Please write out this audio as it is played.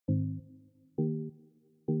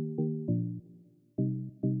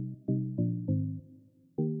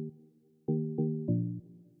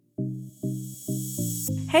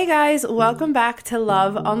Hey guys, welcome back to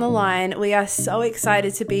Love on the Line. We are so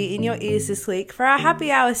excited to be in your ears this week for our happy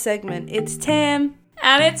hour segment. It's Tam.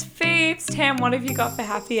 And it's Peeves. Tam, what have you got for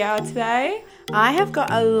happy hour today? I have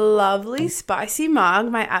got a lovely spicy mug,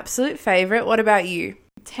 my absolute favourite. What about you?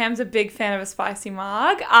 Tam's a big fan of a spicy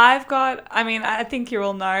mug. I've got, I think you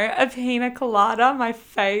all know, a pina colada, my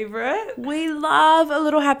favourite. We love a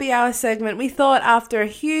little happy hour segment. We thought after a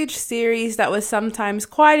huge series that was sometimes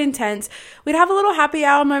quite intense, we'd have a little happy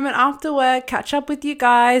hour moment after work, catch up with you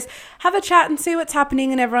guys, have a chat and see what's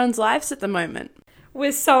happening in everyone's lives at the moment.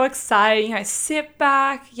 We're so excited, sit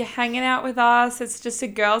back, you're hanging out with us, it's just a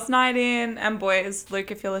girls' night in, and boys,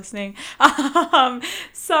 Luke, if you're listening.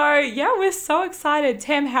 So yeah, we're so excited.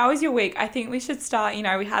 Tam, how was your week? I think we should start,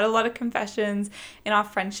 we had a lot of confessions in our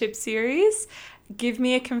friendship series. Give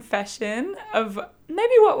me a confession of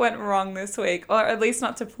maybe what went wrong this week, or at least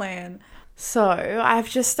not to plan. So I've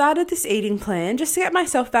just started this eating plan just to get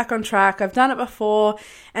myself back on track. I've done it before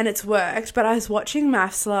and it's worked, but I was watching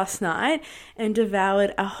MAFS last night and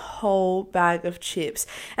devoured a whole bag of chips.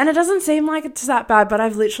 And it doesn't seem like it's that bad, but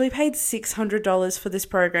I've literally paid $600 for this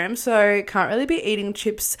program, so can't really be eating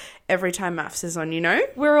chips every time MAFS is on,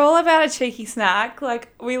 We're all about a cheeky snack.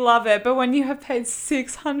 We love it, but when you have paid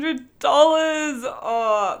 $600,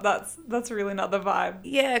 oh, that's really not the vibe.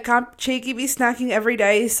 Yeah, can't cheeky be snacking every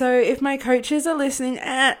day, so if my coaches are listening,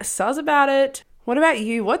 soz about it. What about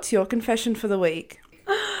you? What's your confession for the week?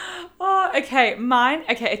 Oh, okay. Mine,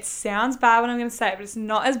 it sounds bad when I'm going to say it, but it's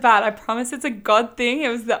not as bad. I promise it's a God thing. It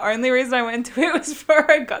was the only reason I went to it was for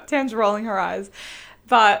Tam's rolling her eyes.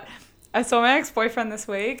 But I saw my ex-boyfriend this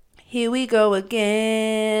week. Here we go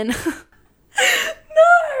again. No!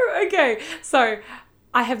 Okay, so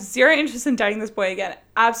I have zero interest in dating this boy again.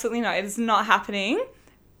 Absolutely not. It is not happening.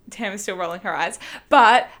 Tam is still rolling her eyes.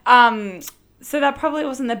 But, so that probably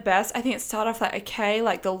wasn't the best. I think it started off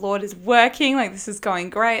the Lord is working, this is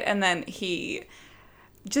going great. And then he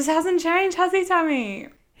just hasn't changed, has he, Tammy?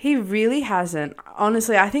 He really hasn't.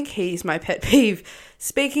 Honestly, I think he's my pet peeve.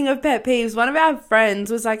 Speaking of pet peeves, one of our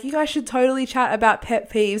friends was like, you guys should totally chat about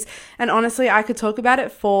pet peeves. And honestly, I could talk about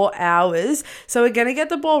it for hours. So we're going to get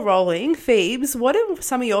the ball rolling. Phoebes, what are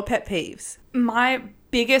some of your pet peeves? My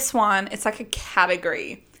biggest one, it's like a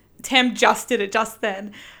category. Tam just did it just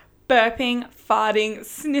then. Burping, farting,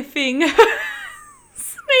 sniffing,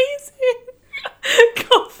 sneezing,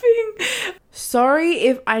 coughing. Sorry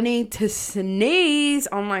if I need to sneeze.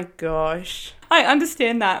 Oh my gosh. I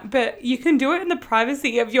understand that, but you can do it in the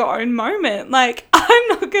privacy of your own moment. I'm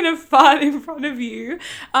not going to fart in front of you.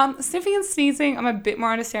 Sniffing and sneezing, I'm a bit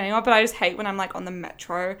more understanding of, but I just hate when I'm on the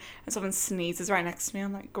metro and someone sneezes right next to me.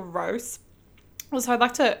 I'm gross. Also, I'd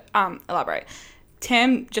like to elaborate.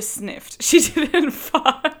 Tam just sniffed. She didn't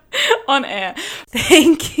fart on air.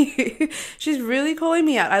 Thank you. She's really calling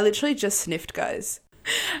me out. I literally just sniffed, guys.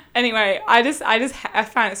 Anyway, I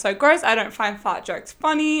find it so gross. I don't find fart jokes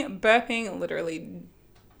funny. Burping, literally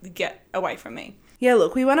get away from me. Yeah,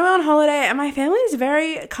 look, we went away on holiday and my family is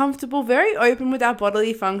very comfortable, very open with our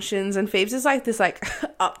bodily functions, and Phoebes is this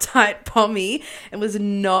uptight pommy and was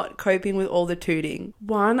not coping with all the tooting.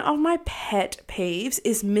 One of my pet peeves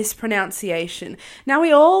is mispronunciation. Now,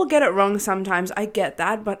 we all get it wrong sometimes, I get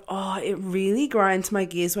that, but it really grinds my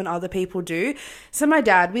gears when other people do. So my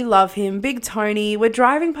dad, we love him, Big Tony, we're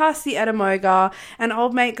driving past the Edamooga and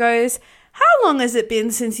old mate goes, "How long has it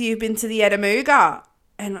been since you've been to the Edamooga?"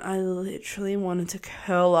 And I literally wanted to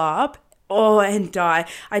curl up and die.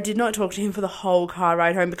 I did not talk to him for the whole car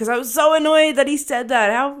ride home because I was so annoyed that he said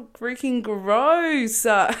that. How freaking gross.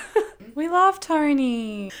 We love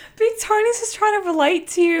Tony. Big Tony's just trying to relate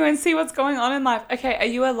to you and see what's going on in life. Okay, are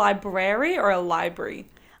you a library or a library?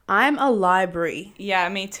 I'm a library. Yeah,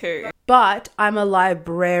 me too. But I'm a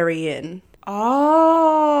librarian.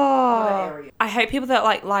 Oh. I hate people that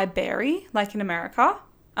library, in America.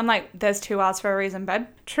 I'm there's two R's for a reason, babe.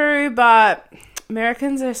 True, but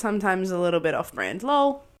Americans are sometimes a little bit off-brand.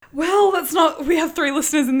 Lol. Well, we have 3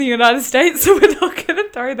 listeners in the United States, so we're not going to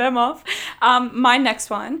throw them off. My next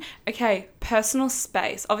one, okay, personal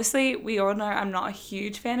space. Obviously, we all know I'm not a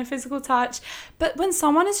huge fan of physical touch, but when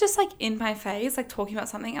someone is just in my face, talking about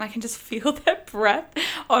something, and I can just feel their breath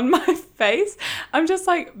on my face, I'm just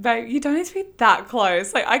babe, you don't need to be that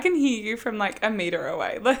close. I can hear you from a meter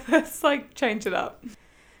away. Let's change it up.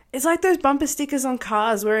 It's like those bumper stickers on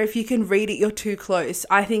cars where if you can read it, you're too close.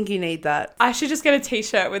 I think you need that. I should just get a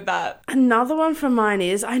t-shirt with that. Another one from mine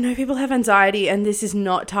is, I know people have anxiety and this is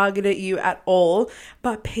not targeted at you at all,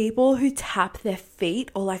 but people who tap their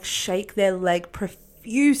feet or shake their leg profusely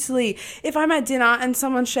profusely. If I'm at dinner and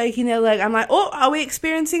someone's shaking their leg, I'm like, oh, are we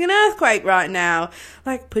experiencing an earthquake right now?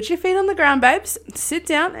 Like, put your feet on the ground, babes. Sit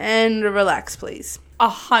down and relax, please.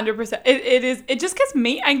 100%. It just gets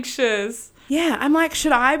me anxious. Yeah, I'm like,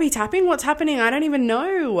 should I be tapping? What's happening? I don't even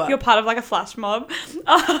know. You're part of like a flash mob.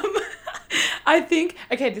 I think,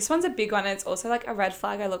 okay, this one's a big one. And it's also like a red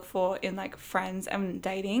flag I look for in like friends and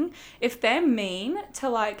dating. If they're mean to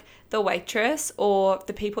like the waitress or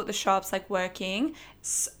the people at the shops like working,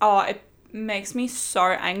 it makes me so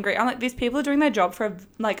angry. I'm like, these people are doing their job for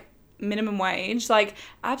like minimum wage. Like,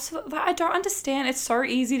 absolutely, I don't understand. It's so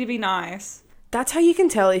easy to be nice. That's how you can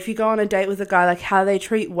tell if you go on a date with a guy, like how they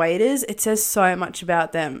treat waiters. It says so much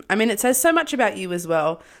about them. I mean, it says so much about you as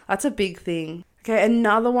well. That's a big thing. Okay,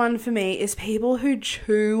 another one for me is people who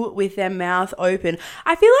chew with their mouth open.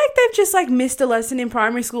 I feel like they've just like missed a lesson in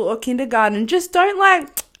primary school or kindergarten. Just don't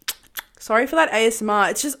like, sorry for that ASMR.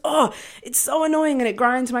 It's just, it's so annoying and it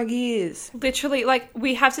grinds my gears. Literally, like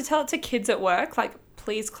we have to tell it to kids at work, like,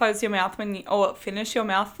 please close your mouth or finish your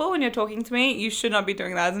mouthful when you're talking to me. You should not be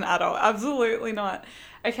doing that as an adult. Absolutely not.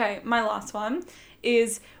 Okay, my last one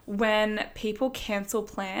is when people cancel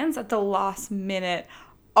plans at the last minute.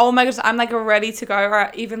 Oh my gosh, I'm like ready to go, or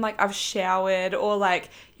even like I've showered, or like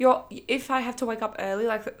if I have to wake up early,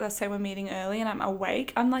 like let's say we're meeting early and I'm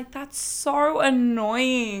awake, I'm like, that's so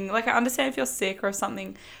annoying. Like I understand if you're sick or if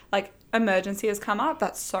something like emergency has come up,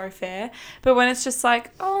 that's so fair. But when it's just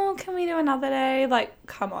like, oh, can we do another day? Like,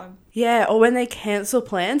 come on. Yeah, or when they cancel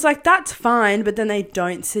plans, like that's fine, but then they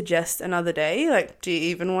don't suggest another day. Like, do you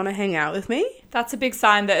even want to hang out with me? That's a big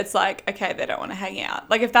sign that it's like, okay, they don't want to hang out.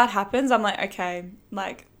 Like if that happens, I'm like, okay,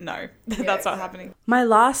 like no, that's not happening. My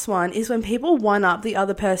last one is when people one up the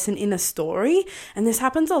other person in a story, and this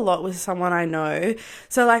happens a lot with someone I know.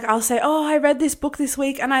 So like I'll say, oh, I read this book this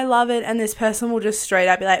week and I love it, and this person will just straight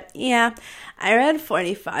up be like, yeah, I read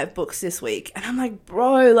 45 books this week. And I'm like,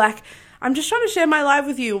 bro, like I'm just trying to share my life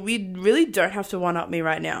with you. We really don't have to one-up me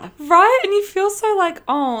right now. Right? And you feel so like,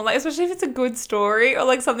 oh, like especially if it's a good story or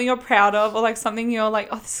like something you're proud of or like something you're like,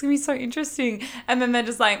 oh, this is going to be so interesting. And then they're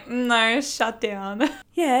just like, no, shut down.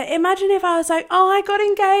 Yeah, imagine if I was like, oh, I got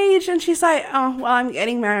engaged. And she's like, oh, well, I'm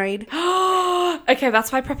getting married. Okay,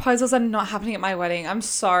 that's why proposals are not happening at my wedding. I'm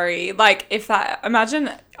sorry. Like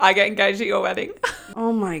imagine I get engaged at your wedding.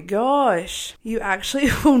 Oh my gosh. You actually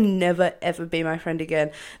will never ever be my friend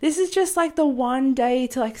again. This is just like the one day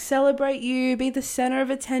to like celebrate you, be the center of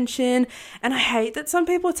attention. And I hate that some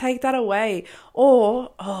people take that away.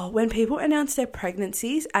 Or, when people announce their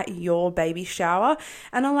pregnancies at your baby shower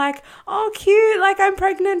and are like, oh, cute, like I'm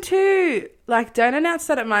pregnant too. Like, don't announce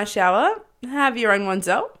that at my shower. Have your own ones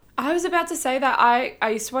up. I was about to say that I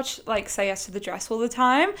used to watch like Say Yes to the Dress all the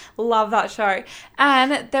time. Love that show.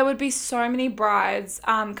 And there would be so many brides,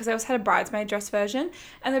 because I always had a bridesmaid dress version,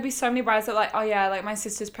 and there'd be so many brides that were like, oh yeah, like my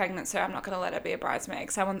sister's pregnant, so I'm not going to let her be a bridesmaid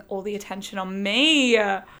because I want all the attention on me.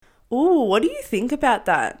 Ooh, what do you think about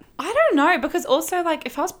that? I don't know, because also like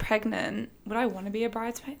if I was pregnant, would I want to be a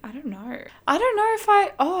bridesmaid? I don't know if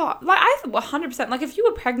I 100%, like if you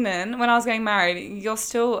were pregnant when I was getting married, you're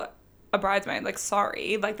still a bridesmaid, like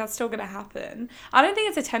sorry, like that's still gonna happen. I don't think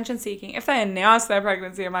it's attention seeking. If they announce their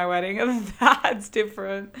pregnancy at my wedding, that's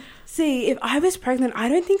different. See, if I was pregnant, I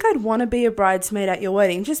don't think I'd want to be a bridesmaid at your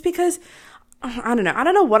wedding, just because I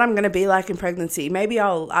don't know what I'm gonna be like in pregnancy. Maybe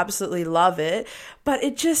I'll absolutely love it, but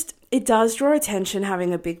it does draw attention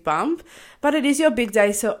having a big bump. But it is your big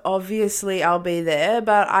day, so obviously I'll be there.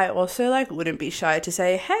 But I also like wouldn't be shy to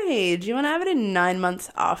say, hey, do you want to have it in 9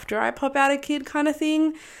 months after I pop out a kid kind of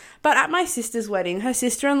thing? But at my sister's wedding, her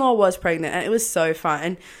sister-in-law was pregnant and it was so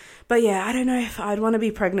fun. But yeah, I don't know if I'd want to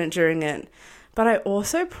be pregnant during it. But I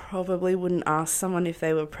also probably wouldn't ask someone if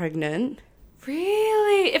they were pregnant.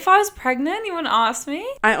 Really? If I was pregnant, you wouldn't ask me?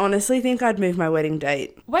 I honestly think I'd move my wedding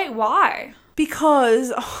date. Wait, why?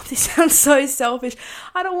 Because, this sounds so selfish,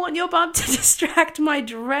 I don't want your bump to distract my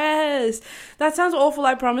dress. That sounds awful,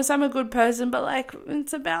 I promise I'm a good person, but like,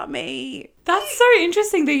 it's about me. That's so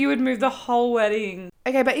interesting that you would move the whole wedding.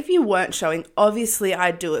 Okay, but if you weren't showing, obviously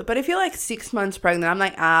I'd do it. But if you're like 6 months pregnant, I'm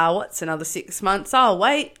like, what's another 6 months? I'll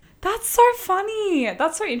wait. That's so funny.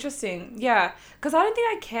 That's so interesting. Yeah, because I don't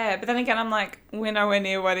think I care. But then again, I'm like, we're nowhere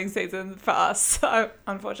near wedding season for us, so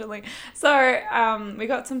unfortunately. So we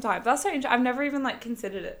got some time. That's so interesting. I've never even like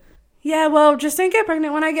considered it. Yeah, well, just don't get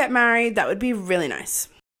pregnant when I get married. That would be really nice.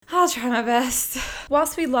 I'll try my best.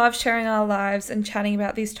 Whilst we love sharing our lives and chatting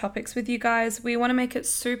about these topics with you guys, we want to make it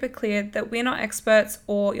super clear that we're not experts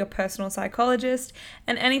or your personal psychologist,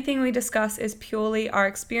 and anything we discuss is purely our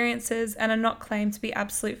experiences and are not claimed to be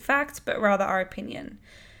absolute fact, but rather our opinion.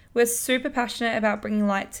 We're super passionate about bringing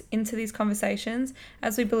light into these conversations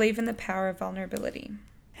as we believe in the power of vulnerability.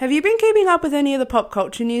 Have you been keeping up with any of the pop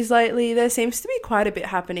culture news lately? There seems to be quite a bit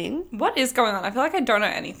happening. What is going on? I feel like I don't know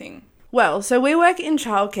anything. Well, so we work in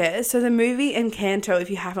childcare, so the movie Encanto, if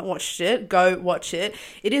you haven't watched it, go watch it.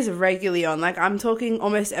 It is regularly on, like I'm talking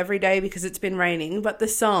almost every day because it's been raining, but the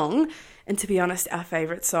song, and to be honest, our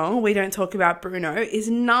favourite song, We Don't Talk About Bruno, is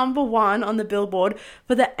number 1 on the Billboard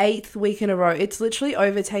for the 8th week in a row. It's literally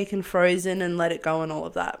overtaken Frozen and Let It Go and all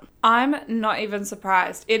of that. I'm not even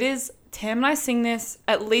surprised. It is, Tam and I sing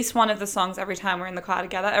at least one of the songs every time we're in the car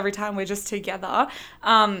together, every time we're just together.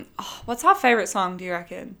 What's our favourite song, do you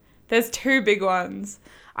reckon? There's 2 big ones.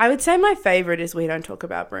 I would say my favourite is We Don't Talk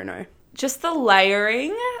About Bruno. Just the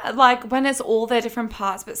layering, like when it's all their different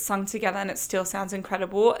parts but sung together and it still sounds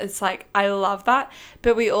incredible. It's like, I love that.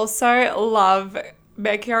 But we also love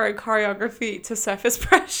making our own choreography to Surface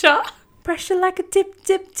Pressure. Pressure like a tip,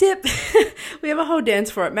 tip, tip. We have a whole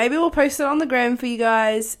dance for it. Maybe we'll post it on the gram for you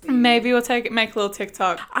guys. Maybe we'll make a little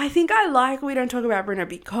TikTok. I think I like We Don't Talk About Bruno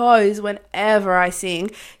because whenever I sing,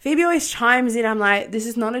 Phoebe always chimes in. I'm like, this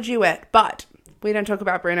is not a duet, but We Don't Talk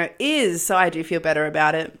About Bruno is, so I do feel better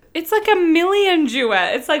about it. It's like a million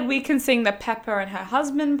duet. It's like we can sing the Pepper and her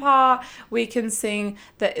husband part. We can sing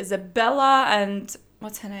the Isabella and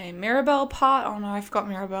what's her name? Mirabelle part? Oh no, I forgot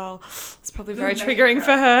Mirabelle. It's probably very triggering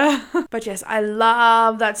for her. But yes, I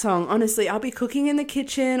love that song. Honestly, I'll be cooking in the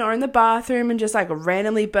kitchen or in the bathroom and just like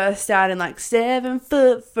randomly burst out in like 7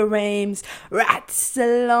 foot frames, rats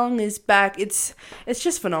along his back. It's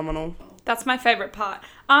just phenomenal. That's my favourite part.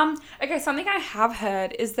 Okay, something I have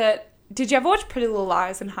heard is that, did you ever watch Pretty Little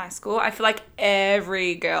Lies in high school? I feel like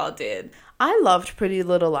every girl did. I loved Pretty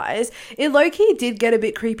Little Lies. It low-key did get a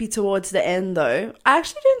bit creepy towards the end, though. I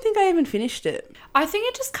actually don't think I even finished it. I think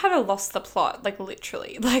it just kind of lost the plot, like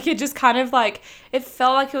literally. Like it just kind of like, it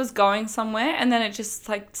felt like it was going somewhere and then it just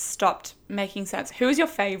like stopped making sense. Who was your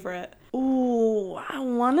favourite? Ooh, I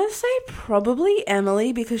want to say probably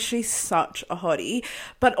Emily because she's such a hottie,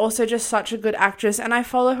 but also just such a good actress. And I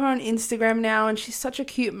follow her on Instagram now and she's such a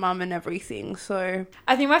cute mum and everything. So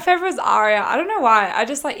I think my favourite was Aria. I don't know why. I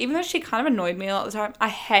just like, even though she kind of annoyed me a lot of the time, I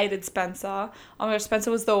hated Spencer. Oh my gosh,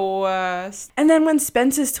 Spencer was the worst. And then when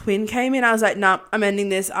Spencer's twin came in, I was like, nah, I'm ending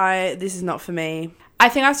this. This is not for me. I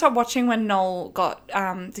think I stopped watching when Noel got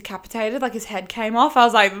decapitated, like his head came off. I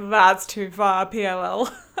was like, that's too far,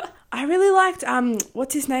 PLL. I really liked,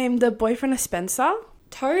 what's his name? The boyfriend of Spencer?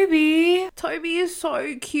 Toby. Toby is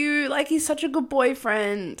so cute. Like, he's such a good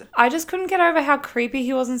boyfriend. I just couldn't get over how creepy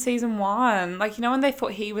he was in season 1. Like, you know when they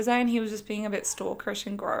thought he was and he was just being a bit stalkerish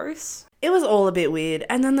and gross? It was all a bit weird.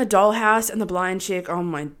 And then the dollhouse and the blind chick, oh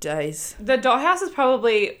my days. The dollhouse is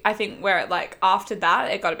probably, I think, where it, like, after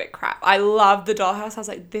that, it got a bit crap. I loved the dollhouse. I was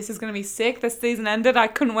like, this is going to be sick. This season ended. I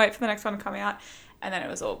couldn't wait for the next one to come out. And then it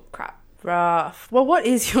was all crap. Rough. Well, what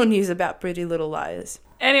is your news about Pretty Little Liars?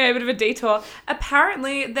 Anyway, a bit of a detour.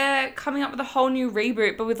 Apparently, they're coming up with a whole new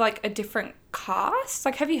reboot, but with, like, a different cast.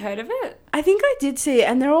 Like, have you heard of it? I think I did see it,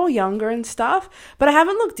 and they're all younger and stuff, but I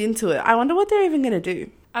haven't looked into it. I wonder what they're even going to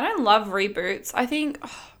do. I don't love reboots. I think...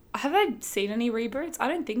 have I seen any reboots? I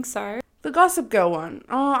don't think so. The Gossip Girl one.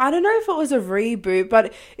 Oh, I don't know if it was a reboot,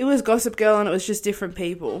 but it was Gossip Girl and it was just different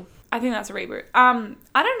people. I think that's a reboot. I don't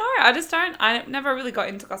know. I never really got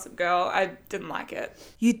into Gossip Girl. I didn't like it.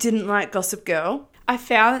 You didn't like Gossip Girl? I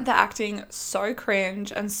found the acting so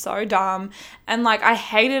cringe and so dumb. And, like, I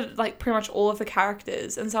hated, like, pretty much all of the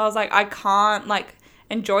characters. And so I was like, I can't, like,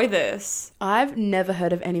 enjoy this. I've never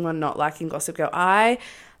heard of anyone not liking Gossip Girl. I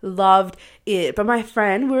loved it. But my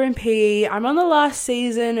friend, we're in PE. I'm on the last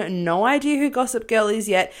season. No idea who Gossip Girl is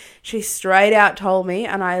yet. She straight out told me,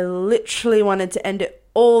 and I literally wanted to end it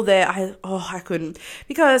all there. I couldn't,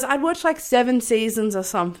 because I'd watched like 7 seasons or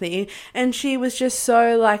something, and she was just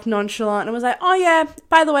so like nonchalant and was like, oh yeah,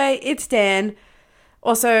 by the way, it's Dan.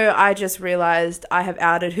 Also, I just realized I have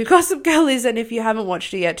outed who Gossip Girl is, and if you haven't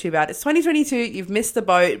watched it yet, too bad. It's 2022, you've missed the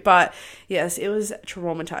boat, but yes, it was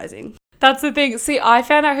traumatizing. That's the thing. See, I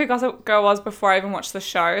found out who Gossip Girl was before I even watched the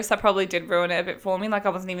show, so that probably did ruin it a bit for me. Like, I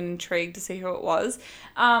wasn't even intrigued to see who it was.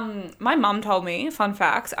 My mum told me, fun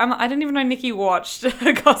fact, I didn't even know Nikki watched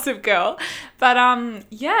Gossip Girl. But,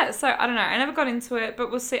 yeah, so I don't know. I never got into it,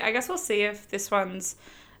 but we'll see. I guess we'll see if this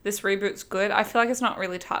reboot's good. I feel like it's not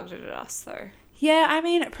really targeted at us, though. Yeah, I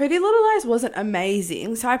mean, Pretty Little Lies wasn't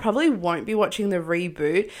amazing, so I probably won't be watching the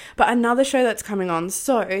reboot, but another show that's coming on.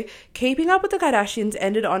 So, Keeping Up with the Kardashians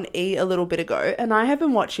ended on E a little bit ago, and I have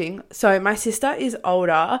been watching. So, my sister is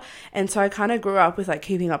older, and so I kind of grew up with, like,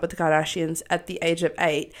 Keeping Up with the Kardashians at the age of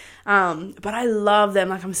 8. But I love them.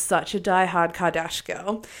 Like, I'm such a diehard Kardashian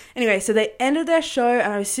girl. Anyway, so they ended their show,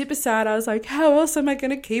 and I was super sad. I was like, how else am I going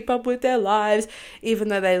to keep up with their lives? Even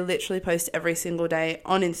though they literally post every single day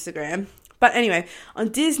on Instagram. But anyway, on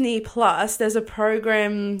Disney Plus, there's a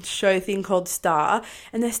program show thing called Star,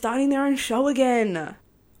 and they're starting their own show again.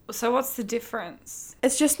 So what's the difference?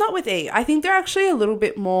 It's just not with E. I think they're actually a little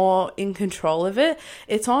bit more in control of it.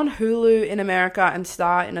 It's on Hulu in America and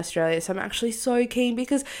Star in Australia, so I'm actually so keen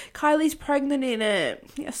because Kylie's pregnant in it.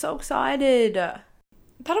 Yeah, so excited.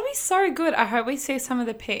 That'll be so good. I hope we see some of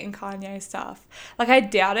the Pete and Kanye stuff. Like, I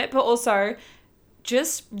doubt it, but also,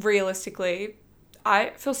 just realistically,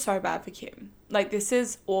 I feel so bad for Kim. Like, this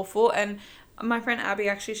is awful. And my friend Abby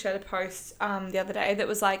actually shared a post the other day that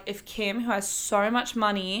was like, if Kim, who has so much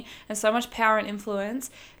money and so much power and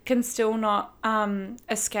influence, can still not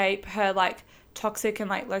escape her, like, toxic and,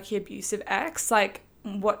 like, low-key abusive ex, like,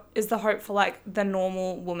 what is the hope for, like, the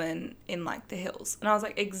normal woman in, like, the hills? And I was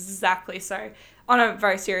like, exactly. So, on a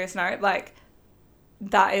very serious note, like,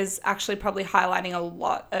 that is actually probably highlighting a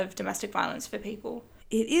lot of domestic violence for people.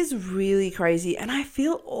 It is really crazy, and I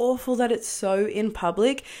feel awful that it's so in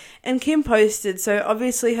public. And Kim posted, so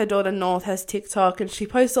obviously her daughter North has TikTok, and she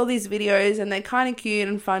posts all these videos, and they're kind of cute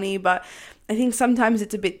and funny, but I think sometimes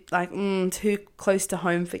it's a bit like too close to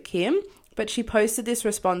home for Kim. But she posted this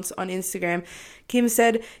response on Instagram. Kim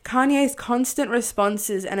said, Kanye's constant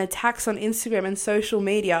responses and attacks on Instagram and social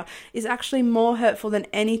media is actually more hurtful than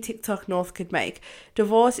any TikTok North could make.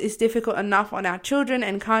 Divorce is difficult enough on our children,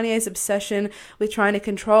 and Kanye's obsession with trying to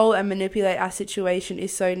control and manipulate our situation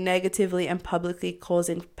is so negatively and publicly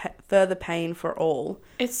causing further pain for all.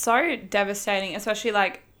 It's so devastating, especially,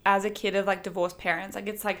 like, as a kid of, like, divorced parents. Like,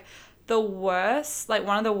 it's, like, the worst, like,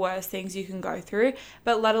 one of the worst things you can go through,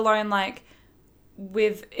 but let alone, like,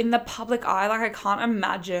 in the public eye, like, I can't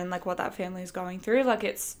imagine, like, what that family is going through. Like,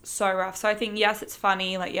 it's so rough. So I think, yes, it's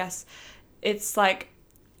funny, like, yes, it's, like,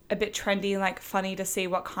 a bit trendy and, like, funny to see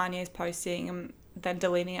what Kanye is posting and then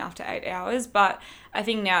deleting it after 8 hours, but I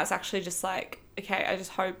think now it's actually just like, okay, I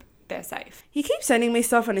just hope they're safe. He keeps sending me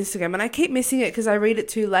stuff on Instagram and I keep missing it because I read it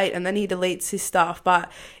too late and then he deletes his stuff, but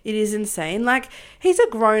it is insane. Like, he's a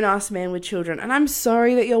grown-ass man with children, and I'm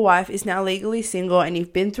sorry that your wife is now legally single and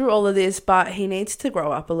you've been through all of this, but he needs to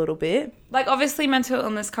grow up a little bit. Like, obviously mental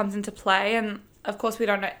illness comes into play, and of course we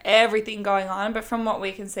don't know everything going on, but from what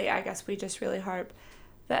we can see, I guess we just really hope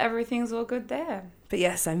that everything's all good there. But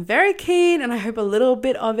yes, I'm very keen, and I hope a little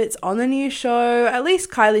bit of it's on the new show. At least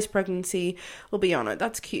Kylie's pregnancy will be on it.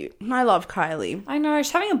 That's cute. I love Kylie. I know.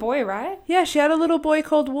 She's having a boy, right? Yeah, she had a little boy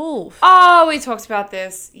called Wolf. Oh, we talked about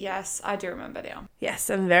this. Yes, I do remember now. Yes,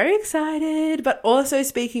 I'm very excited. But also,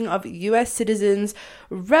 speaking of US citizens,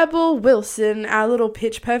 Rebel Wilson, our little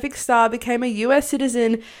Pitch Perfect star, became a US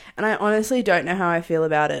citizen, and I honestly don't know how I feel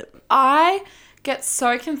about it. I get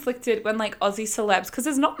so conflicted when, like, Aussie celebs, because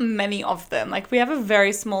there's not many of them, like, we have a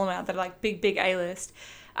very small amount that are, like, big A-list,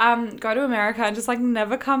 go to America and just, like,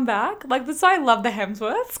 never come back. Like, that's why I love the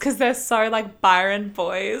Hemsworths, because they're so, like, Byron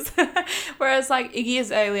boys. Whereas, like, Iggy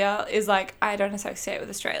Azalea is, like, I don't associate with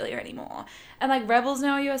Australia anymore. And, like, Rebel's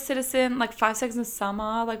now a US citizen, like, 5 Seconds of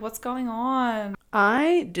Summer, like, what's going on?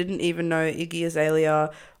 I didn't even know Iggy Azalea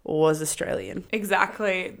was Australian.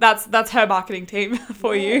 Exactly. That's her marketing team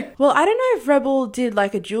for you. Well, I don't know if Rebel did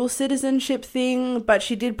like a dual citizenship thing, but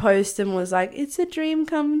she did post and was like, it's a dream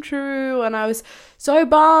come true. And I was so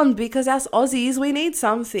bummed because as Aussies, we need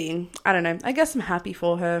something. I don't know. I guess I'm happy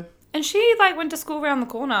for her. And she, like, went to school around the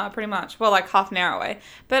corner, pretty much. Well, like, half an hour away.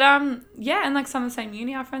 But, yeah, and, like, some of the same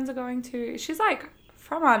uni our friends are going to. She's, like,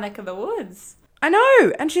 from our neck of the woods. I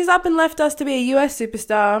know. And she's up and left us to be a US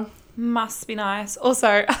superstar. Must be nice.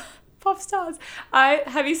 Also, pop stars.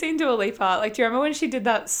 Have you seen Dua Lipa? Like, do you remember when she did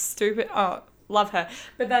that stupid... Oh, love her.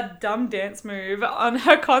 But that dumb dance move on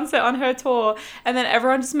her concert, on her tour. And then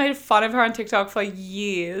everyone just made fun of her on TikTok for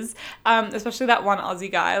years. Especially that one Aussie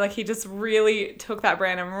guy. Like, he just really took that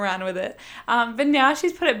brand and ran with it. But now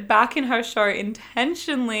she's put it back in her show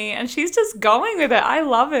intentionally. And she's just going with it. I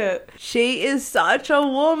love it. She is such a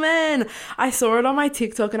woman. I saw it on my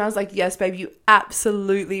TikTok and I was like, yes, babe, you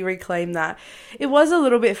absolutely reclaim that. It was a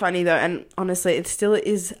little bit funny though. And honestly, it still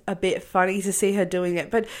is a bit funny to see her doing it.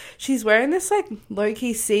 But she's wearing this like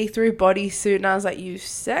low-key see-through bodysuit and I was like, you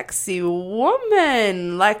sexy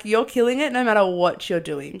woman. Like, you're killing it no matter what you're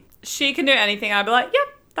doing. She can do anything. I'd be like,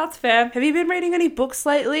 yep, That's fair. Have you been reading any books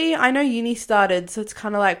lately? I know uni started, so it's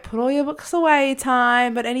kind of like put all your books away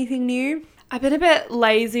time, but anything new? I've been a bit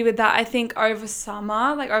lazy with that. I think over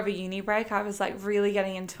summer, like over uni break, I was like really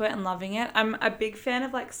getting into it and loving it. I'm a big fan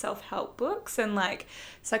of like self-help books and like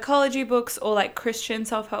psychology books or like Christian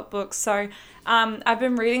self-help books. So I've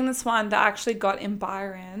been reading this one that I actually got in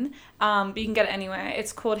Byron, but you can get it anywhere.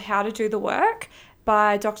 It's called How to Do the Work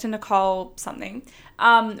by Dr. Nicole something.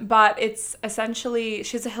 But it's essentially,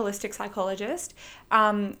 she's a holistic psychologist.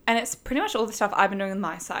 And it's pretty much all the stuff I've been doing with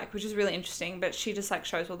my psych, which is really interesting. But she just like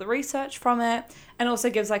shows all the research from it and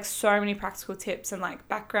also gives like so many practical tips and like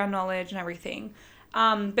background knowledge and everything.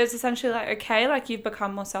 But it's essentially like, okay, like you've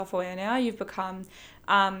become more self-aware now. You've become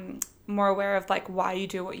more aware of like why you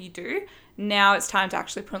do what you do. Now it's time to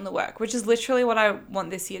actually put in the work, which is literally what I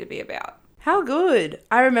want this year to be about. How good.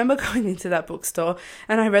 I remember going into that bookstore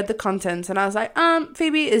and I read the contents and I was like,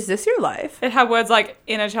 Phoebe, is this your life? It had words like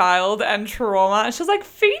inner child and trauma. And she was like,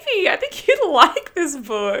 Phoebe, I think you'd like this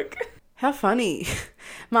book. How funny.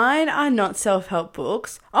 Mine are not self-help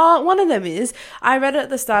books. Oh, one of them is. I read it at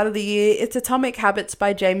the start of the year. It's Atomic Habits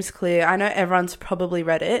by James Clear. I know everyone's probably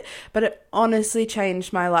read it, but it honestly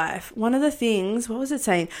changed my life. One of the things, what was it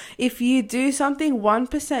saying? If you do something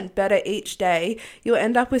 1% better each day, you'll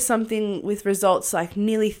end up with something with results like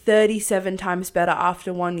nearly 37 times better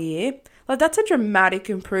after 1 year. Like that's a dramatic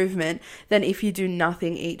improvement than if you do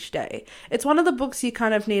nothing each day. It's one of the books you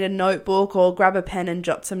kind of need a notebook or grab a pen and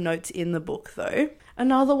jot some notes in the book though.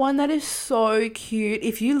 Another one that is so cute.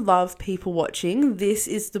 If you love people watching, this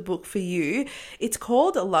is the book for you. It's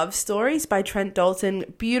called Love Stories by Trent Dalton.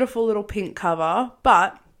 Beautiful little pink cover,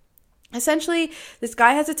 but essentially, this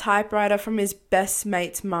guy has a typewriter from his best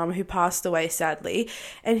mate's mum who passed away sadly,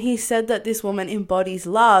 and he said that this woman embodies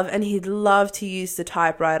love and he'd love to use the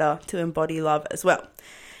typewriter to embody love as well.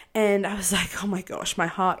 And I was like, oh my gosh, my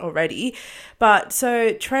heart already. But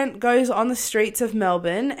so Trent goes on the streets of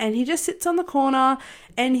Melbourne and he just sits on the corner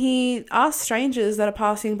and he asks strangers that are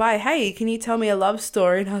passing by, hey, can you tell me a love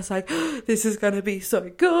story? And I was like, this is going to be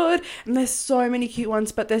so good. And there's so many cute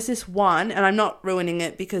ones, but there's this one, and I'm not ruining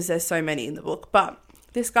it because there's so many in the book, but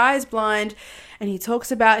this guy is blind and he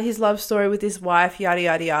talks about his love story with his wife, yada,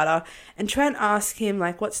 yada, yada. And Trent asks him,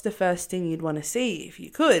 like, what's the first thing you'd want to see if you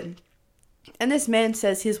could? And this man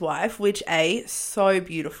says his wife, which so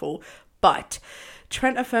beautiful, but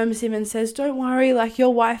Trent affirms him and says, don't worry, like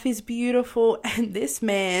your wife is beautiful. And this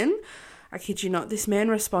man, I kid you not, this man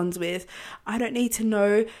responds with, I don't need to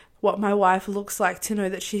know what my wife looks like to know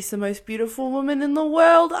that she's the most beautiful woman in the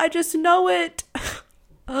world. I just know it.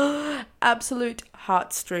 Absolute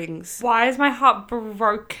heartstrings. Why is my heart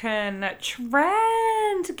broken?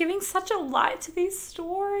 Trent, giving such a light to these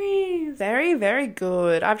stories. Very, very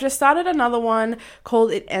good. I've just started another one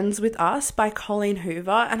called It Ends With Us by Colleen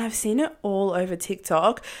Hoover, and I've seen it all over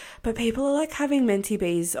TikTok, but people are like having mentee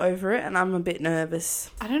bees over it and I'm a bit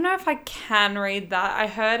nervous. I don't know if I can read that. I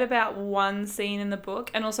heard about one scene in the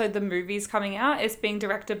book and also the movie's coming out. It's being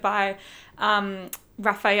directed by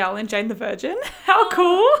Raphael and Jane the Virgin. How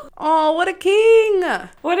cool. Oh, what a king.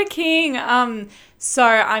 What a king. So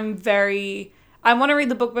I want to read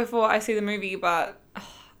the book before I see the movie, but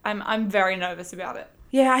I'm very nervous about it.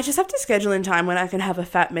 Yeah, I just have to schedule in time when I can have a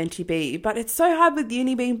fat mentee bee, but it's so hard with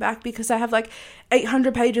uni being back because I have like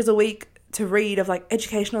 800 pages a week to read of like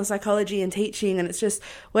educational psychology and teaching, and it's just,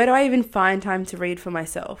 where do I even find time to read for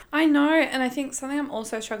myself? I know, and I think something I'm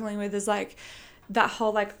also struggling with is like that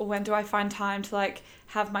whole like, when do I find time to like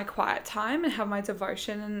have my quiet time and have my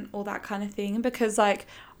devotion and all that kind of thing? Because like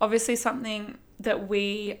obviously something that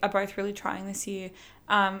we are both really trying this year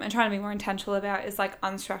and trying to be more intentional about is like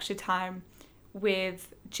unstructured time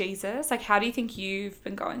with Jesus. Like, how do you think you've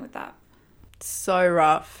been going with that? So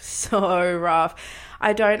rough.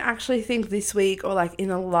 I don't actually think this week or like in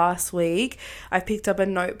the last week I picked up a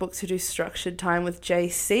notebook to do structured time with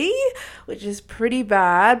JC, which is pretty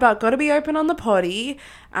bad, but got to be open on the potty.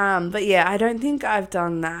 But yeah, I don't think I've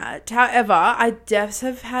done that. However, I definitely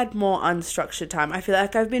have had more unstructured time. I feel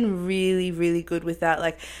like I've been really, really good with that.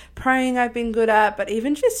 Like praying I've been good at, but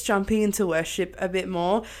even just jumping into worship a bit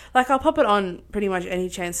more. Like I'll pop it on pretty much any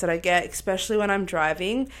chance that I get, especially when I'm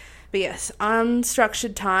driving. But yes,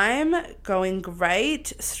 unstructured time, going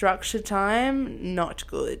great. Structured time, not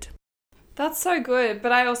good. That's so good.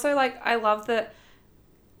 But I also I love that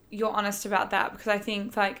you're honest about that, because I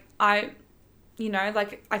think I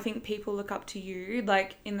think people look up to you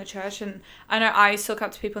like in the church, and I know I used to look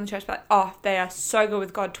up to people in the church, but they are so good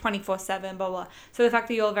with God 24/7, blah, blah. So the fact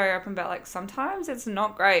that you're very open about like sometimes it's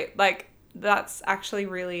not great, like that's actually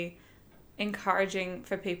really encouraging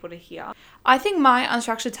for people to hear. I think my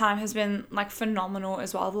unstructured time has been like phenomenal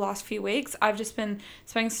as well the last few weeks. I've just been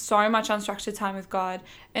spending so much unstructured time with God,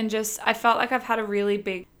 and just I felt like I've had a really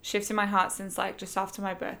big shift in my heart since like just after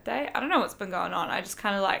my birthday. I don't know what's been going on. I just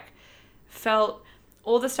kind of like felt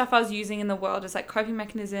all the stuff I was using in the world as like coping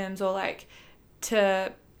mechanisms or like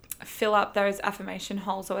to fill up those affirmation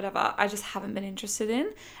holes or whatever, I just haven't been interested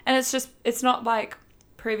in. And it's not like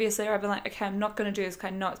previously where I've been like, okay, I'm not going to do this because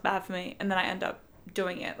I know it's bad for me, and then I end up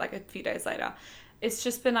doing it like a few days later. It's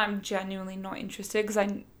just been I'm genuinely not interested because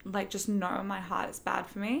I like just know in my heart it's bad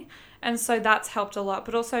for me. And so that's helped a lot.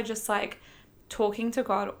 But also just like talking to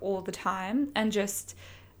God all the time and just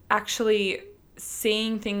actually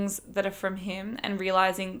seeing things that are from him and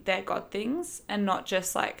realizing they're God things and not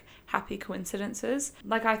just like happy coincidences.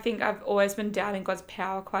 Like I think I've always been doubting God's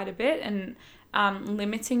power quite a bit and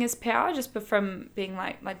limiting his power just from being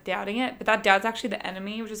like doubting it. But that doubt's actually the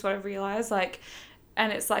enemy, which is what I've realized. Like,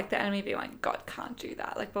 and it's like the enemy being like, God can't do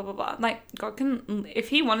that, like blah blah blah. Like God can, if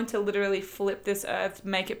he wanted to literally flip this earth,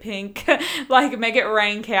 make it pink, like make it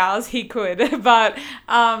rain cows, he could. But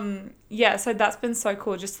yeah, so that's been so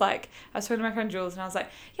cool. Just like I was talking to my friend Jules and I was like,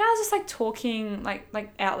 yeah, I was just like talking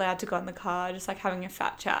like out loud to God in the car, just like having a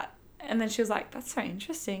fat chat. And then she was like, that's so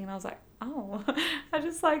interesting. And I was like, oh, I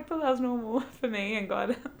just like thought that was normal for me and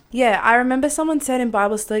God. Yeah, I remember someone said in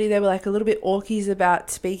Bible study they were like a little bit orkies about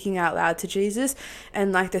speaking out loud to Jesus,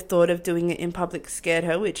 and like the thought of doing it in public scared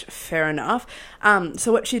her, which fair enough.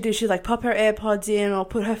 So what she'd do, she'd like pop her AirPods in or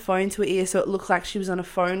put her phone to her ear so it looked like she was on a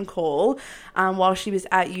phone call while she was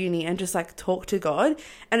at uni, and just like talk to God.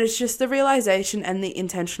 And it's just the realization and the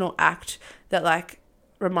intentional act that like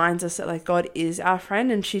reminds us that like God is our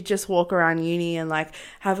friend, and she'd just walk around uni and like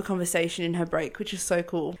have a conversation in her break, which is so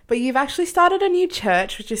cool. But you've actually started a new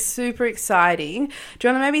church, which is super exciting. Do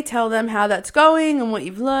you want to maybe tell them how that's going and what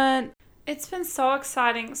you've learned? It's been so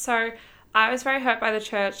exciting. So I was very hurt by the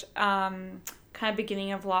church kind of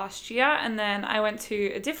beginning of last year, and then I went to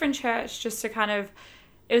a different church just to kind of,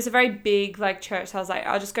 it was a very big like church, so I was like,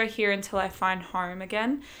 I'll just go here until I find home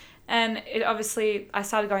again. And it obviously, I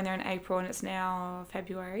started going there in April and it's now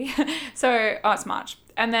February. It's March.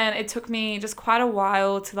 And then it took me just quite a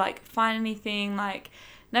while to like find anything, like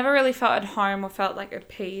never really felt at home or felt like at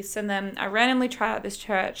peace. And then I randomly tried out this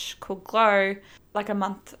church called Glow like a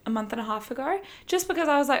month and a half ago, just because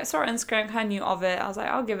I was like, saw it on Instagram, kind of knew of it. I was like,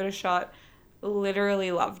 I'll give it a shot.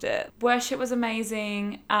 Literally loved it. Worship was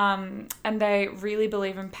amazing. And they really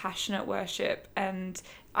believe in passionate worship, and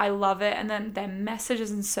I love it. And then their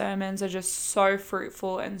messages and sermons are just so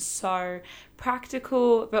fruitful and so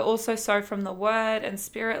practical, but also so from the word and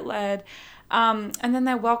spirit led. And then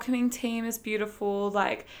their welcoming team is beautiful.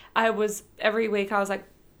 Like every week I was like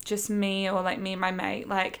just me or like me and my mate,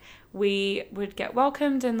 like we would get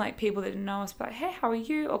welcomed, and like people that didn't know us be like, hey, how are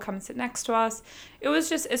you? Or come and sit next to us. It's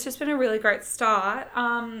just been a really great start.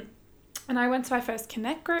 And I went to my first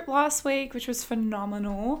Connect group last week, which was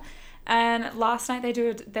phenomenal. And last night they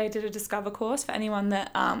did a Discover course for anyone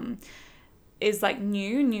that is like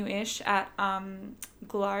newish at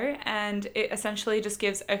Glow, and it essentially just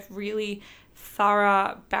gives a really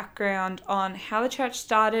thorough background on how the church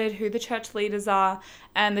started, who the church leaders are,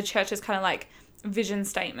 and the church's kind of like vision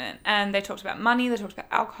statement. And they talked about money, they talked about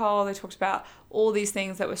alcohol, they talked about all these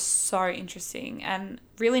things that were so interesting and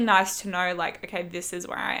really nice to know, like, okay, this is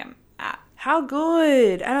where I am at. How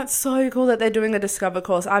good. And it's so cool that they're doing the Discover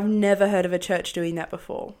course. I've never heard of a church doing that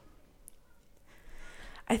before.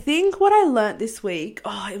 I think what I learnt this week,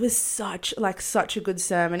 it was such a good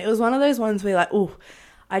sermon. It was one of those ones where you're like, oh,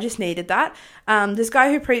 I just needed that. This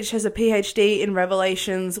guy who preached has a PhD in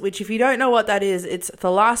Revelations, which if you don't know what that is, it's the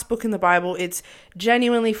last book in the Bible. It's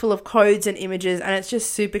genuinely full of codes and images, and it's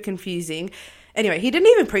just super confusing. Anyway, he didn't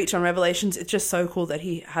even preach on Revelations. It's just so cool that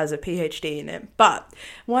he has a PhD in it. But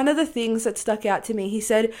one of the things that stuck out to me, he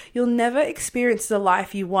said, you'll never experience the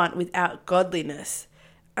life you want without godliness.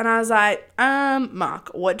 And I was like,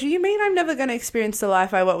 Mark, what do you mean I'm never going to experience the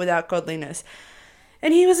life I want without godliness?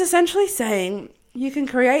 And he was essentially saying, you can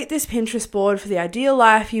create this Pinterest board for the ideal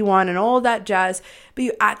life you want and all that jazz, but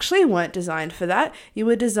you actually weren't designed for that. You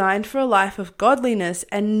were designed for a life of godliness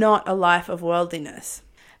and not a life of worldliness.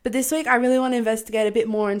 But this week, I really want to investigate a bit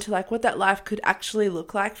more into like what that life could actually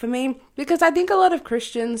look like for me, because I think a lot of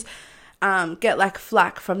Christians get like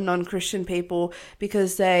flack from non-Christian people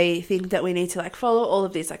because they think that we need to like follow all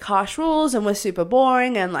of these like harsh rules and we're super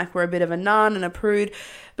boring and like we're a bit of a nun and a prude.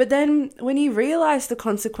 But then when you realize the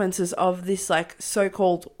consequences of this like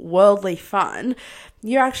so-called worldly fun,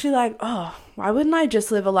 you're actually like, oh, why wouldn't I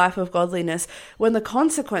just live a life of godliness when the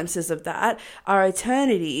consequences of that are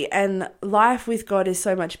eternity, and life with God is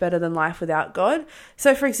so much better than life without God?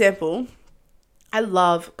 So for example, I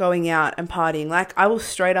love going out and partying. Like, I will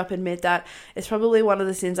straight up admit that it's probably one of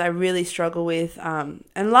the sins I really struggle with, and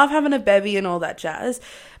love having a bevy and all that jazz.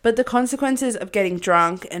 But the consequences of getting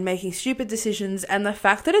drunk and making stupid decisions, and the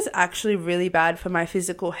fact that it's actually really bad for my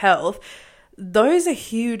physical health, those are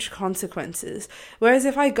huge consequences. Whereas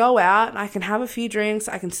if I go out and I can have a few drinks,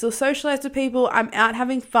 I can still socialize with people, I'm out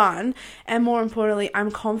having fun, and more importantly,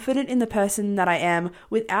 I'm confident in the person that I am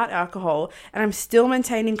without alcohol, and I'm still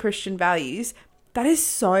maintaining Christian values, that is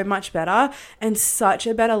so much better and such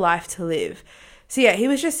a better life to live. So yeah, he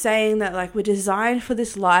was just saying that like we're designed for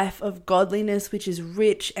this life of godliness, which is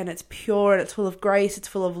rich and it's pure and it's full of grace, it's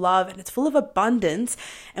full of love and it's full of abundance,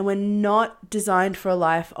 and we're not designed for a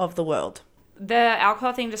life of the world. The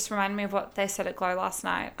alcohol thing just reminded me of what they said at Glow last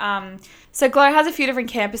night. So Glow has a few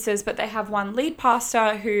different campuses, but they have one lead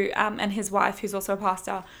pastor who, and his wife, who's also a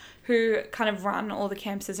pastor, who kind of run all the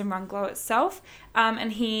campuses and run Glow itself.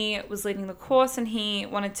 And he was leading the course, and he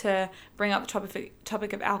wanted to bring up the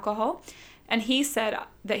topic of alcohol. And he said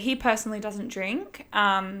that he personally doesn't drink.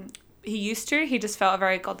 He used to. He just felt a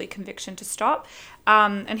very godly conviction to stop.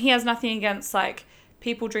 And he has nothing against like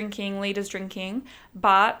people drinking, leaders drinking,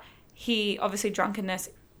 but he obviously drunkenness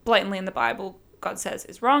blatantly in the Bible, God says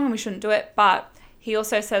is wrong and we shouldn't do it. But he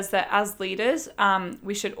also says that as leaders,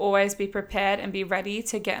 we should always be prepared and be ready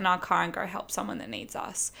to get in our car and go help someone that needs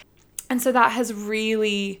us. And so that has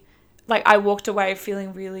really, like, I walked away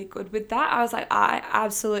feeling really good with that. I was like, I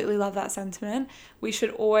absolutely love that sentiment. We should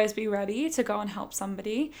always be ready to go and help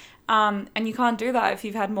somebody. And you can't do that if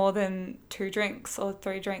you've had more than 2 drinks or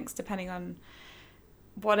 3 drinks, depending on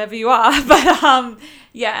whatever you are. But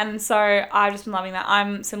yeah, and so I've just been loving that.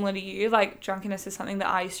 I'm similar to you, like drunkenness is something that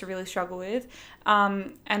I used to really struggle with,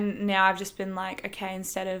 and now I've just been like, okay,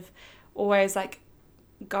 instead of always like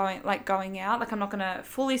going out, like I'm not gonna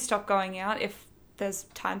fully stop going out. If there's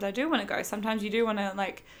times I do want to go, sometimes you do want to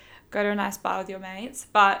like go to a nice bar with your mates,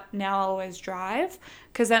 but now I'll always drive,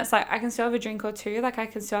 because then it's like I can still have a drink or 2, like I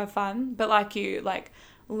can still have fun, but like you, like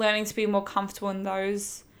learning to be more comfortable in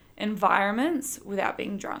those environments without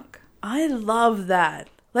being drunk. I love that.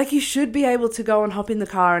 Like, you should be able to go and hop in the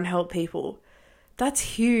car and help people. That's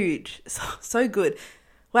huge. So good.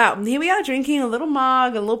 Wow, here we are drinking a little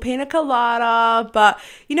mug, a little pina colada, but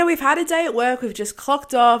you know, we've had a day at work, we've just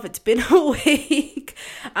clocked off, it's been a week.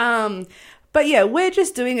 But yeah, we're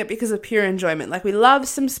just doing it because of pure enjoyment. Like, we love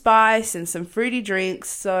some spice and some fruity drinks,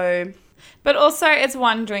 so. But also it's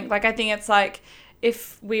one drink. Like, I think it's like,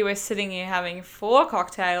 if we were sitting here having 4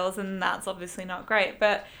 cocktails, and that's obviously not great.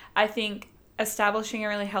 But I think establishing a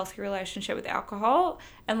really healthy relationship with alcohol,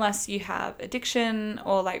 unless you have addiction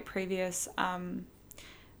or like previous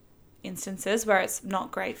instances where it's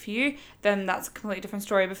not great for you, then that's a completely different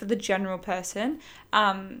story. But for the general person,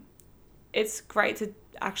 it's great to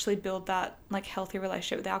actually build that like healthy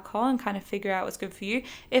relationship with alcohol and kind of figure out what's good for you.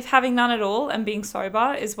 If having none at all and being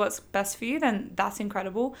sober is what's best for you, then that's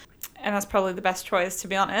incredible. And that's probably the best choice, to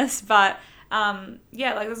be honest. But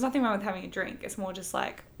yeah, like there's nothing wrong with having a drink. It's more just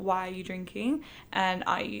like, why are you drinking and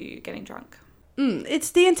are you getting drunk? It's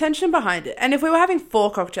the intention behind it. And if we were having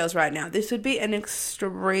 4 cocktails right now, this would be an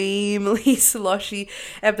extremely sloshy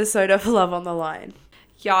episode of Love on the Line.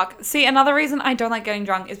 Yuck. See, another reason I don't like getting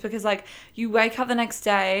drunk is because like you wake up the next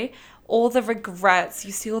day, all the regrets,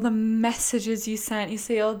 you see all the messages you sent, you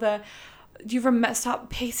see all the, start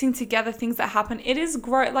piecing together things that happen. It is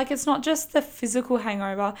gross. Like, it's not just the physical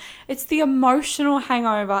hangover, it's the emotional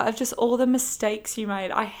hangover of just all the mistakes you made.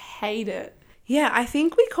 I hate it. Yeah, I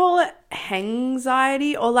think we call it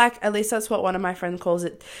hangxiety, or like, at least that's what one of my friends calls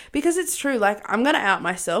it, because it's true. Like, I'm going to out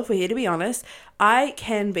myself. We're here to be honest. I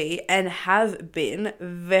can be and have been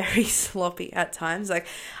very sloppy at times. Like,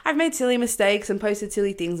 I've made silly mistakes and posted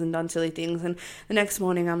silly things and done silly things. And the next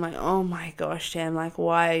morning I'm like, oh my gosh, Tam, like,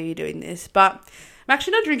 why are you doing this? But I'm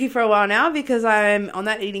actually not drinking for a while now because I'm on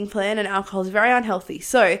that eating plan and alcohol is very unhealthy.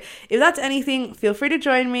 So if that's anything, feel free to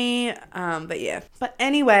join me. But yeah. But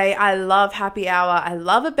anyway, I love happy hour. I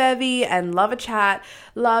love a bevy and love a chat.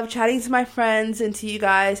 Love chatting to my friends and to you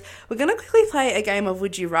guys. We're going to quickly play a game of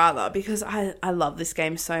Would You Rather because I love this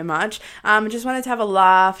game so much. I just wanted to have a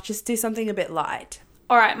laugh, just do something a bit light.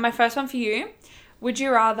 All right, my first one for you. Would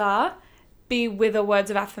you rather be with a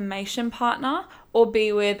words of affirmation partner or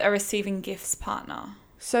be with a receiving gifts partner?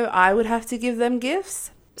 So I would have to give them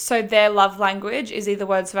gifts? So their love language is either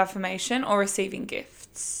words of affirmation or receiving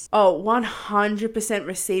gifts. Oh, 100%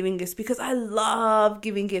 receiving gifts, because I love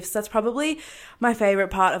giving gifts. That's probably my favorite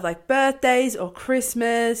part of like birthdays or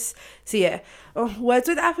Christmas. So yeah, words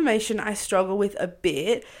with affirmation I struggle with a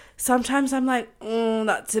bit. Sometimes I'm like,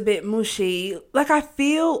 that's a bit mushy. Like I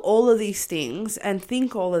feel all of these things and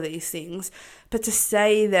think all of these things, but to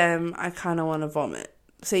say them, I kind of want to vomit.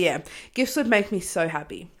 So yeah, gifts would make me so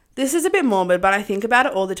happy. This is a bit morbid, but I think about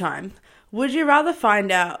it all the time. Would you rather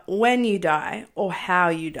find out when you die or how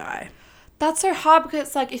you die? That's so hard because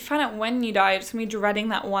it's like if you find out when you die, you're just going to be dreading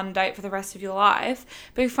that one date for the rest of your life.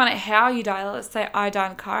 But if you find out how you die, let's say I die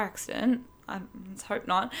in a car accident. Let's hope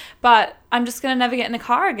not. But I'm just going to never get in a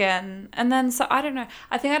car again. And then, so I don't know.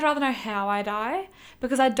 I think I'd rather know how I die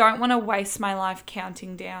because I don't want to waste my life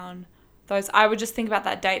counting down those. I would just think about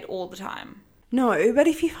that date all the time. No, but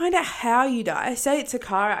if you find out how you die, say it's a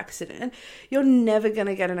car accident, you're never going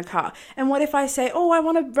to get in a car. And what if I say, I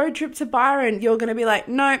want a road trip to Byron? You're going to be like,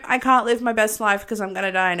 no, I can't live my best life because I'm going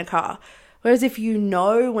to die in a car. Whereas if you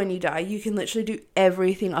know when you die, you can literally do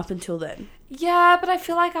everything up until then. Yeah, but I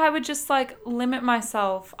feel like I would just like limit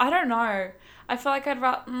myself. I don't know. I feel like I'd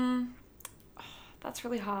rather... that's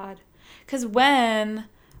really hard. Because what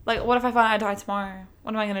if I find out I die tomorrow?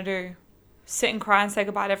 What am I going to do? Sit and cry and say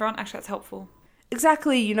goodbye to everyone? Actually, that's helpful.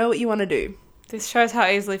 Exactly, you know what you want to do. This shows how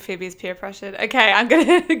easily Phoebe is peer pressured. Okay, I'm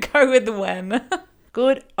going to go with the when.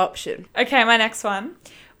 Good option. Okay, my next one.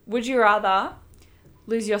 Would you rather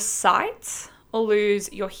lose your sight or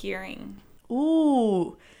lose your hearing?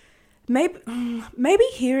 Ooh, maybe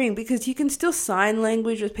hearing, because you can still sign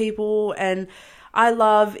language with people, and I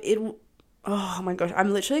love it. Oh my gosh,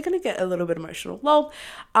 I'm literally going to get a little bit emotional. Lol,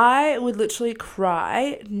 I would literally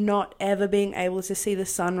cry not ever being able to see the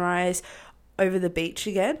sunrise over the beach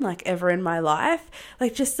again, like ever in my life.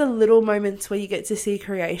 Like just the little moments where you get to see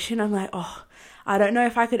creation. I'm like, I don't know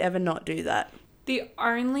if I could ever not do that. The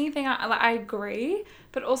only thing I agree,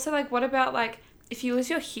 but also like what about like if you lose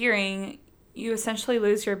your hearing, you essentially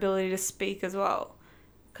lose your ability to speak as well.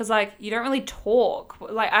 Because like you don't really talk.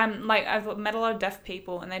 I've met a lot of deaf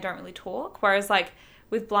people and they don't really talk. Whereas like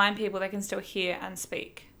with blind people, they can still hear and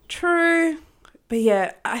speak. True. But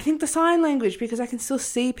yeah, I think the sign language, because I can still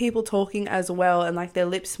see people talking as well and like their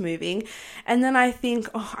lips moving. And then I think,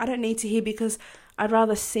 I don't need to hear because I'd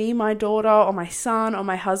rather see my daughter or my son or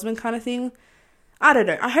my husband kind of thing. I don't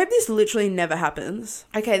know. I hope this literally never happens.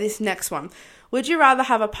 Okay, this next one. Would you rather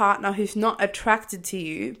have a partner who's not attracted to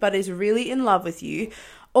you but is really in love with you,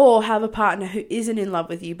 or have a partner who isn't in love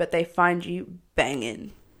with you but they find you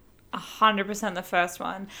banging? 100% the first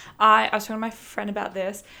one. I was talking to my friend about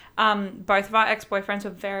this. Both of our ex-boyfriends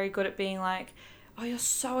were very good at being like, oh, you're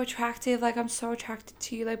so attractive. Like, I'm so attracted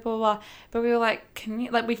to you. Like, blah, blah, blah. But we were like,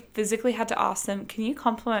 we physically had to ask them, can you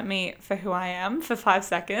compliment me for who I am for 5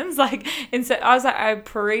 seconds? Like, instead, I was like, I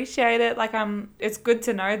appreciate it. Like, it's good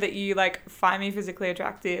to know that you, like, find me physically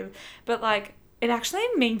attractive. But, like, it actually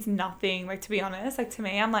means nothing, like, to be honest. Like, to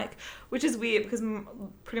me, I'm like, which is weird because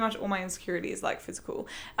pretty much all my insecurity is, like, physical.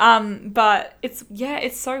 But it's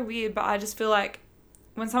so weird. But I just feel like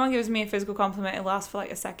when someone gives me a physical compliment, it lasts for,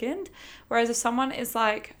 like, a second. Whereas if someone is,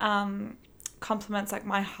 like, compliments, like,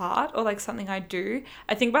 my heart or, like, something I do,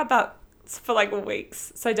 I think about that for, like,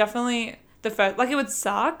 weeks. So definitely the first, like, it would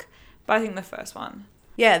suck, but I think the first one.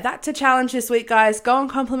 Yeah, that's a challenge this week, guys. Go and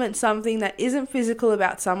compliment something that isn't physical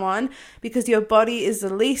about someone, because your body is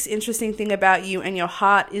the least interesting thing about you and your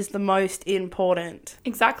heart is the most important.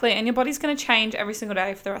 Exactly. And your body's going to change every single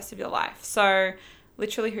day for the rest of your life. So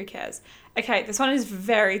literally, who cares? Okay, this one is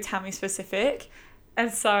very Tammy specific.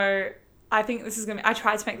 And so I think this is going to be... I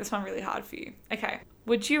tried to make this one really hard for you. Okay.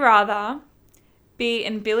 Would you rather be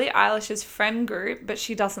in Billie Eilish's friend group but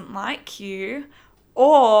she doesn't like you,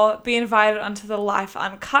 or be invited onto the Life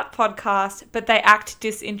Uncut podcast, but they act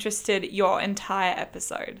disinterested your entire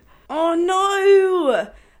episode? Oh, no!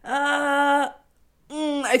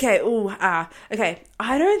 Okay. Okay.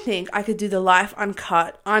 I don't think I could do the Life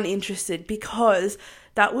Uncut uninterested, because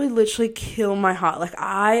that would literally kill my heart. Like,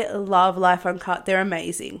 I love Life Uncut. They're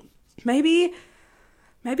amazing. Maybe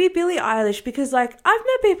Billie Eilish, because, like, I've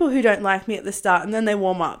met people who don't like me at the start and then they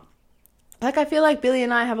warm up. Like, I feel like Billie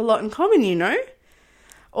and I have a lot in common, you know?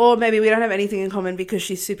 Or maybe we don't have anything in common because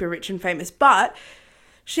she's super rich and famous. But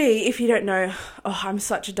she, if you don't know, I'm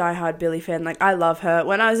such a diehard Billie fan. Like, I love her.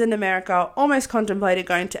 When I was in America, almost contemplated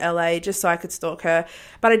going to LA just so I could stalk her.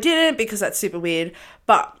 But I didn't, because that's super weird.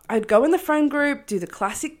 But I'd go in the friend group, do the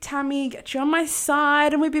classic Tammy, get you on my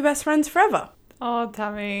side, and we'd be best friends forever. Oh,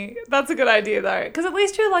 Tammy, that's a good idea though, because at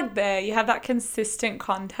least you're like there. You have that consistent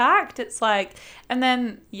contact. It's like, and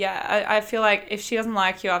then yeah, I feel like if she doesn't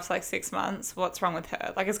like you after like 6 months, what's wrong with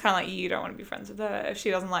her? Like it's kind of like you don't want to be friends with her if she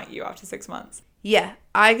doesn't like you after 6 months. Yeah,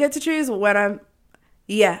 I get to choose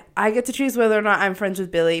I get to choose whether or not I'm friends with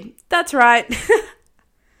Billy. That's right.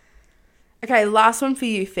 Okay, last one for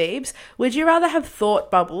you, Phoebes. Would you rather have thought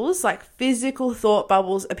bubbles, like physical thought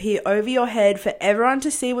bubbles, appear over your head for everyone to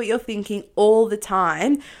see what you're thinking all the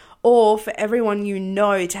time, or for everyone you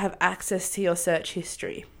know to have access to your search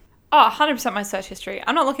history? Oh, 100% my search history.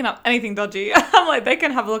 I'm not looking up anything dodgy. I'm like, they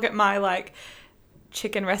can have a look at my like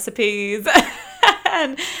chicken recipes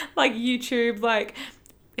and like YouTube, like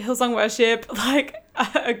Hillsong Worship, like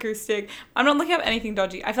acoustic. I'm not looking up anything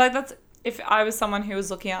dodgy. I feel like that's, if I was someone who was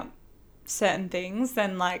looking up certain things,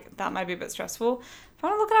 then like that might be a bit stressful. If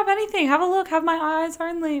I'm not looking up anything, have a look, have my eyes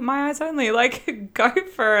only, like go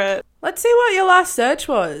for it. Let's see what your last search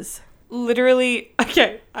was. Literally,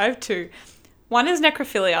 okay, I have two. One is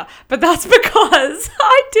necrophilia, but that's because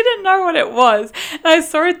I didn't know what it was. And I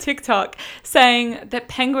saw a TikTok saying that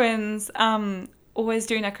penguins always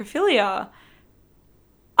do necrophilia.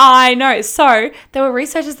 I know. So there were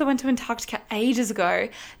researchers that went to Antarctica ages ago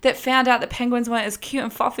that found out that penguins weren't as cute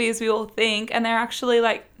and fluffy as we all think, and they're actually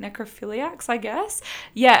like necrophiliacs, I guess.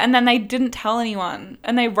 Yeah, and then they didn't tell anyone,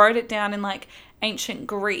 and they wrote it down in like ancient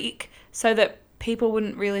Greek so that people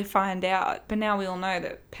wouldn't really find out. But now we all know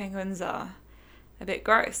that penguins are a bit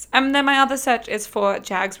gross. And then my other search is for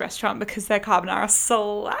Jag's restaurant because their carbonara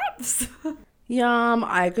slaps. Yum,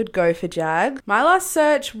 I could go for Jag. My last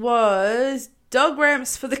search was dog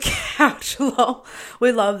ramps for the couch. Lol.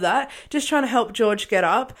 We love that. Just trying to help George get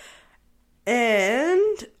up.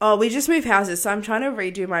 And, we just moved houses, so I'm trying to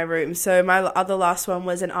redo my room. So my other last one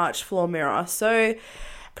was an arch floor mirror. So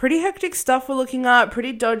pretty hectic stuff we're looking at,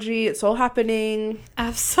 pretty dodgy. It's all happening.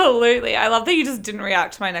 Absolutely. I love that you just didn't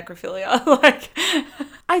react to my necrophilia. Like,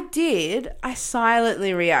 I did. I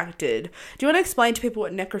silently reacted. Do you want to explain to people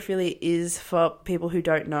what necrophilia is for people who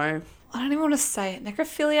don't know? I don't even want to say it.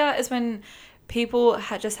 Necrophilia is when people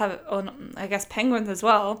or I guess penguins as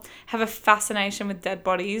well, have a fascination with dead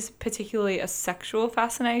bodies, particularly a sexual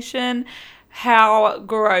fascination. How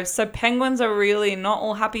gross. So penguins are really not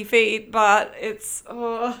all happy feet, but it's...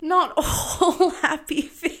 Not all happy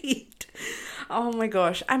feet. Oh my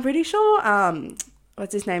gosh. I'm pretty sure,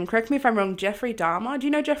 what's his name? Correct me if I'm wrong, Jeffrey Dahmer. Do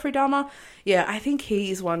you know Jeffrey Dahmer? Yeah, I think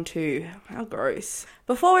he's one too. How gross.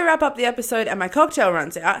 Before we wrap up the episode and my cocktail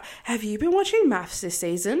runs out, have you been watching MAFS this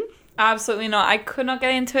season? Absolutely not. I could not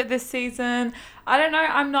get into it this season. I don't know.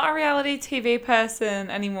 I'm not a reality TV person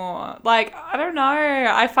anymore. Like, I don't know.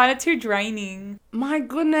 I find it too draining. My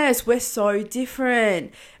goodness, we're so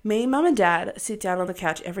different. Me, mum and dad sit down on the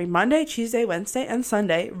couch every Monday, Tuesday, Wednesday and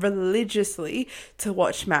Sunday religiously to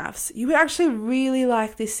watch MAFS. You would actually really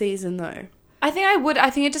like this season though. I think I would.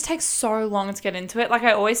 I think it just takes so long to get into it. Like,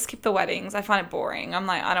 I always skip the weddings. I find it boring. I'm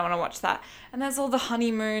like, I don't want to watch that. And there's all the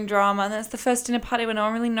honeymoon drama, and there's the first dinner party where no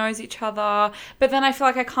one really knows each other. But then I feel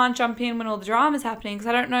like I can't jump in when all the drama's happening because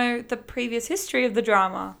I don't know the previous history of the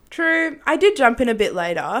drama. True. I did jump in a bit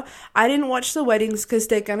later. I didn't watch the weddings because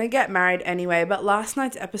they're going to get married anyway. But last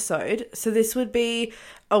night's episode, so this would be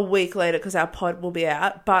a week later because our pod will be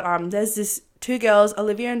out. But there's this two girls,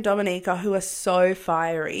 Olivia and Dominica, who are so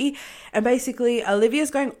fiery. And basically,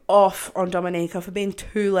 Olivia's going off on Dominica for being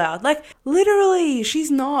too loud. Like, literally,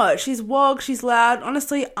 she's not. She's woke, she's loud.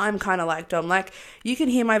 Honestly, I'm kind of like Dom. Like, you can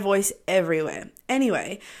hear my voice everywhere.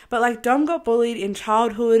 Anyway, but like Dom got bullied in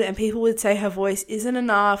childhood and people would say her voice isn't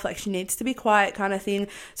enough, like she needs to be quiet kind of thing.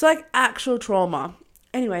 So like actual trauma.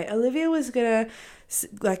 Anyway, Olivia was gonna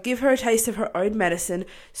like give her a taste of her own medicine,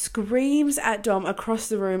 screams at Dom across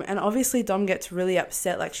the room, and obviously Dom gets really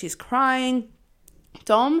upset, like she's crying.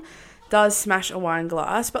 Dom does smash a wine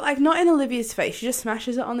glass, but like not in Olivia's face. She just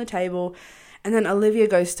smashes it on the table. And then Olivia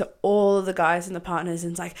goes to all of the guys and the partners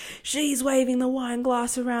and is like, she's waving the wine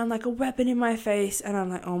glass around like a weapon in my face. And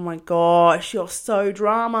I'm like, oh my gosh, you're so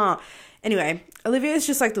drama. Anyway, Olivia is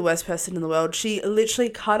just like the worst person in the world. She literally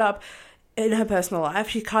cut up, in her personal life,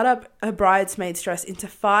 she cut up her bridesmaid's dress into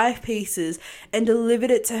 5 pieces and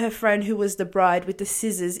delivered it to her friend who was the bride with the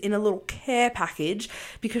scissors in a little care package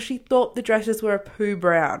because she thought the dresses were a poo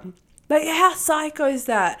brown. Like, how psycho is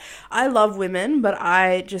that? I love women, but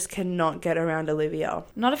I just cannot get around Olivia.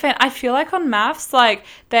 Not a fan. I feel like on MAFS, like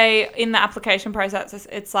in the application process,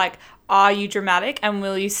 it's like, are you dramatic and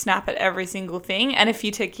will you snap at every single thing? And if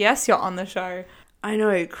you tick yes, you're on the show. I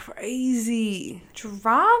know, crazy.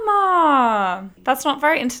 Drama. That's not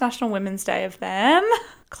very International Women's Day of them.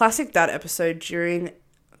 Classic that episode during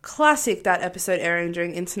Classic that episode airing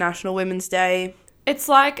during International Women's Day. It's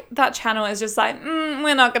like that channel is just like,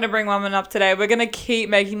 we're not going to bring women up today. We're going to keep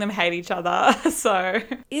making them hate each other. So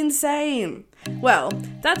insane. Well,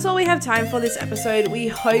 that's all we have time for this episode. We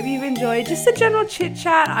hope you've enjoyed just a general chit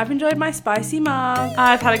chat. I've enjoyed my spicy mug.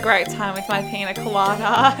 I've had a great time with my pina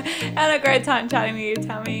colada and a great time chatting with you,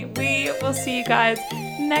 Tammy. We will see you guys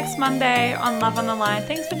next Monday on Love on the Line.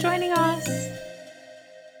 Thanks for joining us.